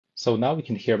So now we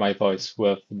can hear my voice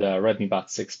with the Redmi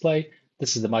Buds 6 Play.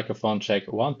 This is the microphone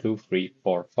check 1, 2, 3,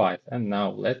 4, 5. And now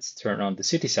let's turn on the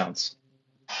city sounds.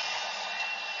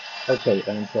 Okay,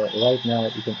 and right now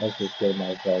you can also hear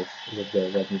my voice with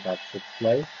the Redmi Buds 6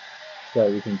 Play.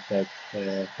 So we can check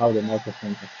how the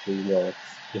microphone actually works,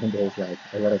 even though there's like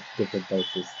a lot of different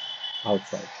voices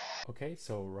outside. Okay,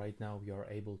 so right now we are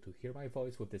able to hear my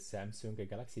voice with the Samsung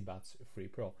Galaxy Buds 3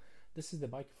 Pro. This is the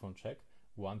microphone check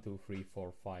 1, 2, 3,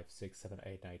 4, 5, 6, 7,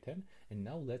 8, 9, 10. And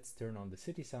now let's turn on the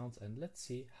city sounds and let's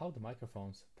see how the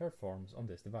microphones performs on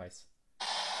this device.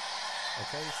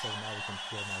 Okay, so now we can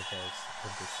hear my voice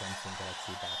with the Samsung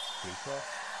Galaxy Buds 3 Pro.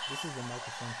 This is the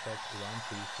microphone check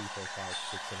 1, 2, 3, 4, 5,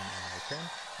 6, 7, and 9,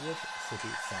 10 with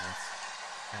city sounds.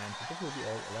 And that will be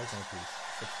all. Like and please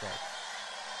subscribe.